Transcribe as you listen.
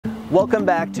Welcome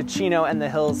back to Chino and the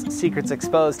Hills Secrets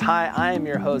Exposed. Hi, I am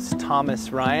your host,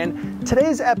 Thomas Ryan.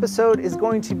 Today's episode is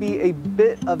going to be a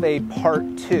bit of a part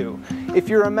 2. If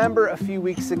you remember a few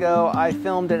weeks ago, I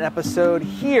filmed an episode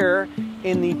here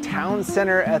in the town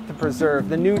center at the preserve,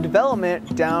 the new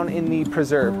development down in the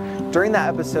preserve. During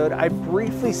that episode, I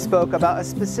briefly spoke about a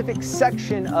specific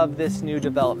section of this new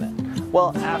development.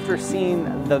 Well, after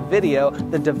seeing the video,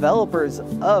 the developers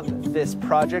of this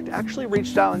project actually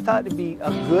reached out and thought it'd be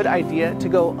a good idea to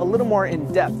go a little more in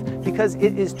depth because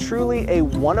it is truly a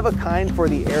one-of-a-kind for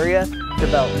the area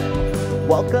development.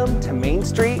 Welcome to Main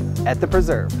Street at the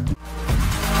Preserve.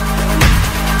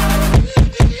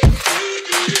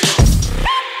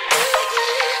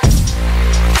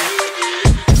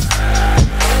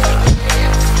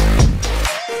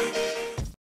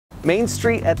 Main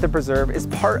Street at the Preserve is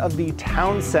part of the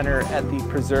town center at the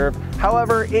Preserve.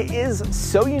 However, it is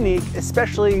so unique,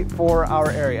 especially for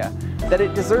our area, that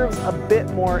it deserves a bit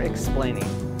more explaining.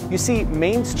 You see,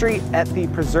 Main Street at the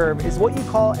Preserve is what you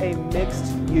call a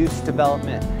mixed-use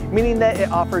development, meaning that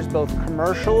it offers both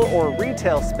commercial or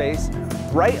retail space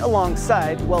right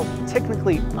alongside, well,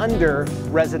 technically under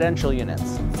residential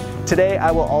units. Today, I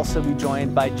will also be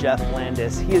joined by Jeff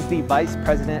Landis. He is the Vice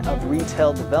President of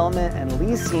Retail Development and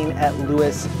Leasing at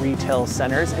Lewis Retail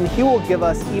Centers, and he will give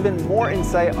us even more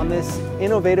insight on this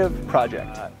innovative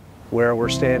project. Where we're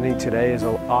standing today is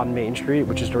on Main Street,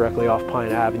 which is directly off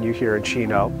Pine Avenue here in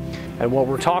Chino. And what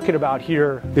we're talking about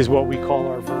here is what we call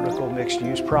our vertical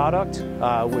mixed-use product,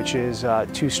 which is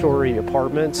two-story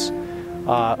apartments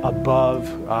above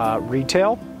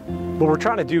retail. What we're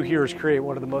trying to do here is create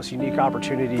one of the most unique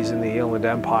opportunities in the Inland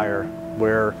Empire,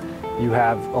 where you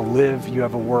have a live, you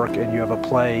have a work, and you have a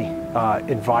play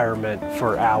environment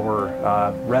for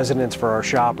our residents, for our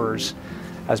shoppers,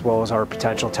 as well as our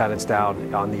potential tenants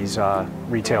down on these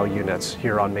retail units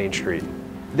here on Main Street.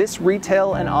 This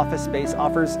retail and office space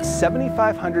offers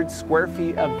 7,500 square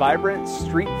feet of vibrant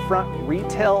street front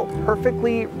retail,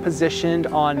 perfectly positioned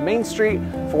on Main Street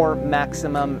for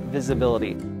maximum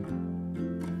visibility.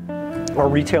 Our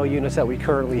retail units that we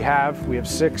currently have, we have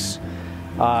 6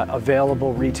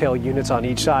 available retail units on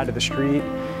each side of the street,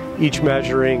 each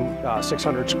measuring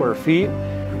 600 square feet.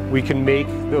 We can make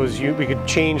those, we could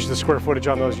change the square footage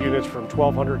on those units from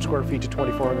 1,200 square feet to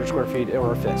 2,400 square feet,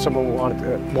 or if someone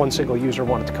wanted, one single user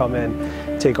wanted to come in,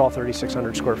 take all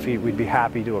 3,600 square feet, we'd be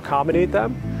happy to accommodate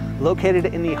them. Located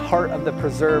in the heart of the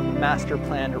Preserve Master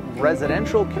Planned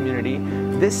residential community,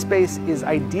 this space is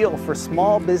ideal for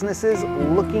small businesses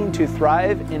looking to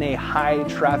thrive in a high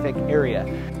traffic area.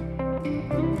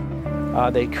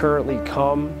 They currently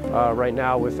come right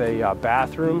now with a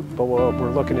bathroom, but what we're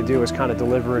looking to do is kind of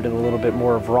deliver it in a little bit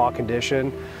more of raw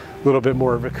condition, a little bit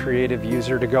more of a creative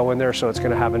user to go in there, so it's going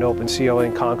to have an open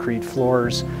ceiling, concrete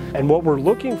floors. And what we're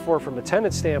looking for from a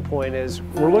tenant standpoint is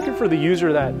we're looking for the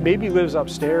user that maybe lives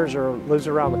upstairs or lives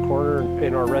around the corner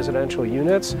in our residential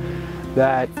units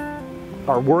that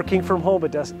are working from home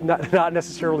but does not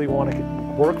necessarily want to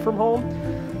work from home.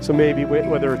 So maybe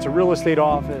whether it's a real estate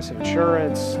office,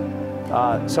 insurance,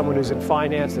 someone who's in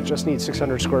finance that just needs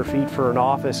 600 square feet for an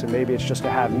office, and maybe it's just to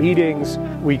have meetings.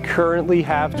 We currently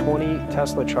have 20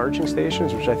 Tesla charging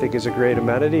stations, which I think is a great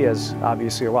amenity, as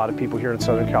obviously a lot of people here in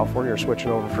Southern California are switching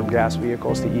over from gas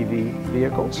vehicles to EV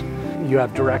vehicles. You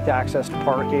have direct access to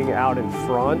parking out in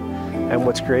front, and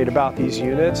what's great about these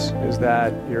units is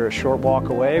that you're a short walk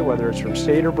away, whether it's from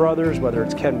Stater Brothers, whether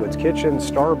it's Kenwood's Kitchen,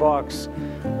 Starbucks,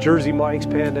 Jersey Mike's,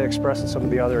 Panda Express, and some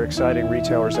of the other exciting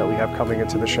retailers that we have coming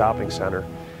into the shopping center.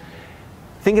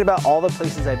 Thinking about all the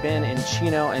places I've been in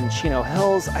Chino and Chino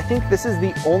Hills, I think this is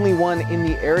the only one in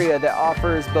the area that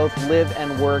offers both live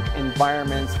and work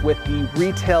environments with the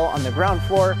retail on the ground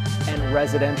floor and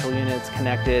residential units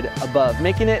connected above,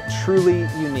 making it truly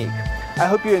unique. I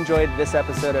hope you enjoyed this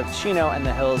episode of Chino and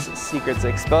the Hills Secrets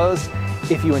Exposed.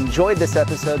 If you enjoyed this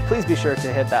episode, please be sure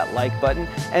to hit that like button.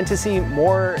 And to see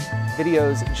more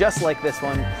videos just like this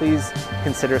one, please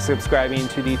consider subscribing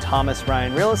to the Thomas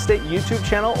Ryan Real Estate YouTube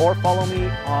channel or follow me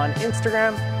on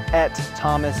Instagram at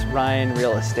Thomas Ryan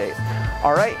Real Estate.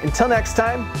 All right, until next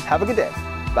time, have a good day.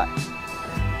 Bye.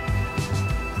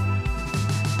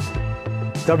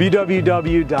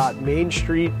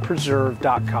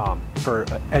 www.mainstreetpreserve.com for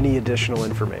any additional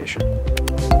information.